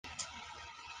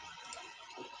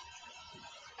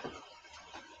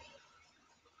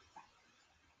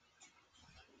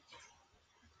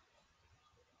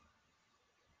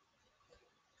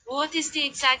What is the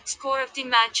exact score of the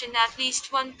match and at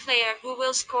least one player who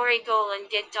will score a goal and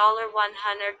get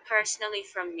 $100 personally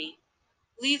from me?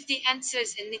 Leave the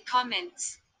answers in the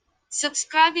comments.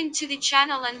 Subscribing to the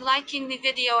channel and liking the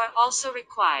video are also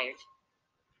required.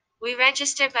 We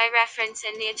register by reference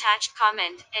in the attached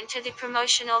comment, enter the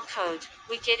promotional code,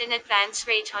 we get an advance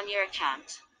rate on your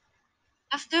account.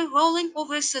 After rolling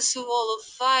over Sassuolo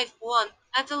 5-1,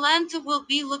 Atalanta will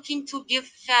be looking to give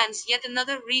fans yet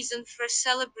another reason for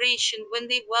celebration when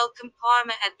they welcome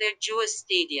Parma at their Juve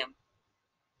stadium.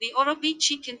 The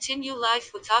Orobici continue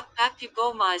life without Papu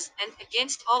Gomez, and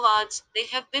against all odds, they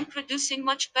have been producing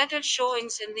much better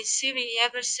showings in the Serie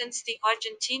ever since the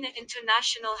Argentina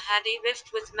international had a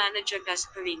rift with manager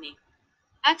Gasparini.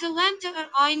 Atalanta are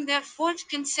eyeing their fourth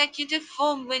consecutive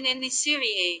home win in the Serie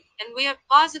A, and we are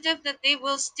positive that they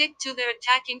will stick to their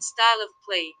attacking style of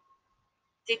play.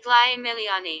 The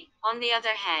Emiliani, on the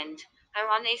other hand, are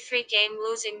on a three-game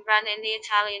losing run in the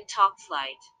Italian top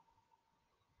flight.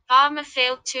 Parma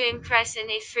failed to impress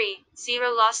in a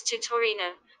 3-0 loss to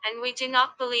Torino, and we do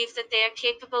not believe that they are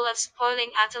capable of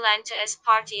spoiling Atalanta as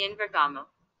party in Bergamo.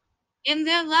 In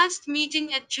their last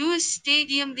meeting at Juve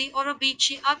Stadium, the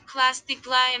Orobici outclassed the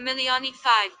Emiliani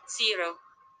 5-0.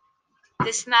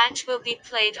 This match will be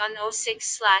played on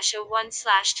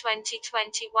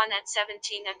 06/01/2021 at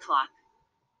 17 o'clock.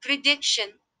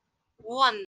 Prediction 1.